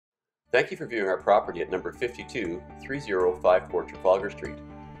Thank you for viewing our property at number 523054 Trafalgar Street.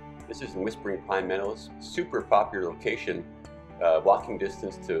 This is in Whispering Pine Meadows, super popular location, walking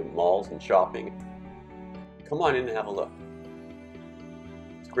distance to malls and shopping. Come on in and have a look.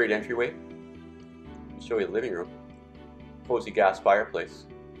 It's a great entryway. I'll show you the living room. Cozy gas fireplace.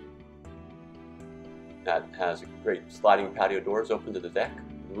 That has great sliding patio doors open to the deck.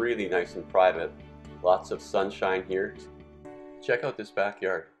 Really nice and private. Lots of sunshine here. Check out this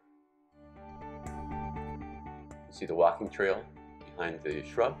backyard. You see the walking trail behind the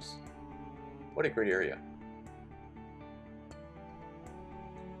shrubs. What a great area.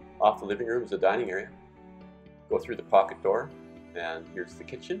 Off the living room is the dining area. Go through the pocket door and here's the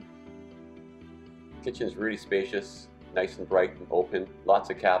kitchen. The kitchen is really spacious, nice and bright and open. Lots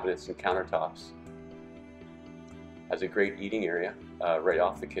of cabinets and countertops. Has a great eating area right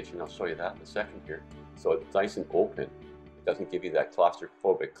off the kitchen. I'll show you that in a second here. So it's nice and open. It doesn't give you that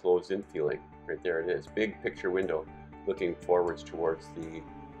claustrophobic closed-in feeling. Right there it is. Big picture window looking forwards towards the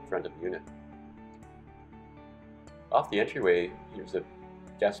front of the unit. Off the entryway, here's a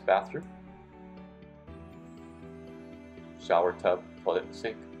guest bathroom. Shower tub, toilet and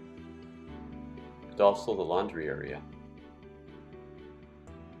sink. And also the laundry area.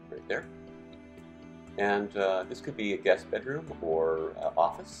 Right there. And this could be a guest bedroom or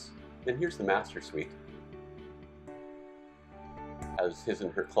office. Then here's the master suite. Has his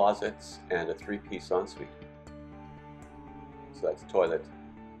and her closets and a 3-piece ensuite. So that's toilet,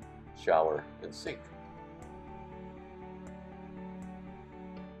 shower, and sink.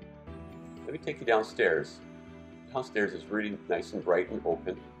 Let me take you downstairs. Downstairs is really nice and bright and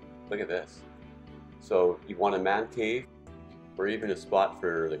open. Look at this. So you want a man cave or even a spot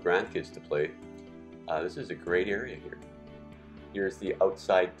for the grandkids to play. This is a great area here. Here's the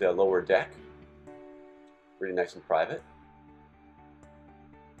outside lower deck. Really nice and private.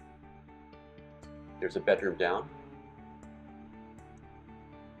 There's a bedroom down.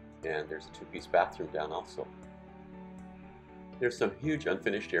 And there's a 2-piece bathroom down also. There's some huge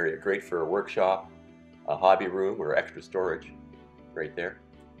unfinished area, great for a workshop, a hobby room, or extra storage right there.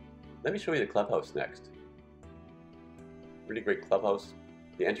 Let me show you the clubhouse next. Really great clubhouse.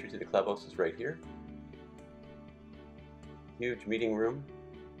 The entry to the clubhouse is right here. Huge meeting room,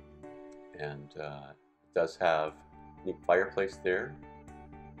 and it does have a neat fireplace there,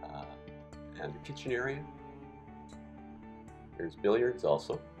 and a kitchen area. There's billiards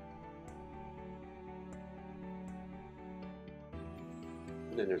also.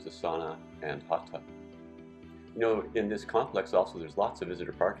 And then there's a sauna and hot tub. You know, in this complex also there's lots of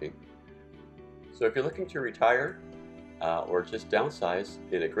visitor parking. So if you're looking to retire or just downsize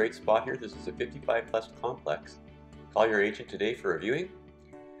in a great spot here, this is a 55+ complex. Call your agent today for a viewing,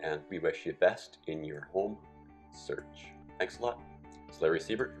 and we wish you the best in your home search. Thanks a lot. It's Larry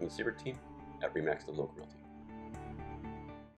Siebert from the Siebert team at RoyalLaPageLittleOakRealty.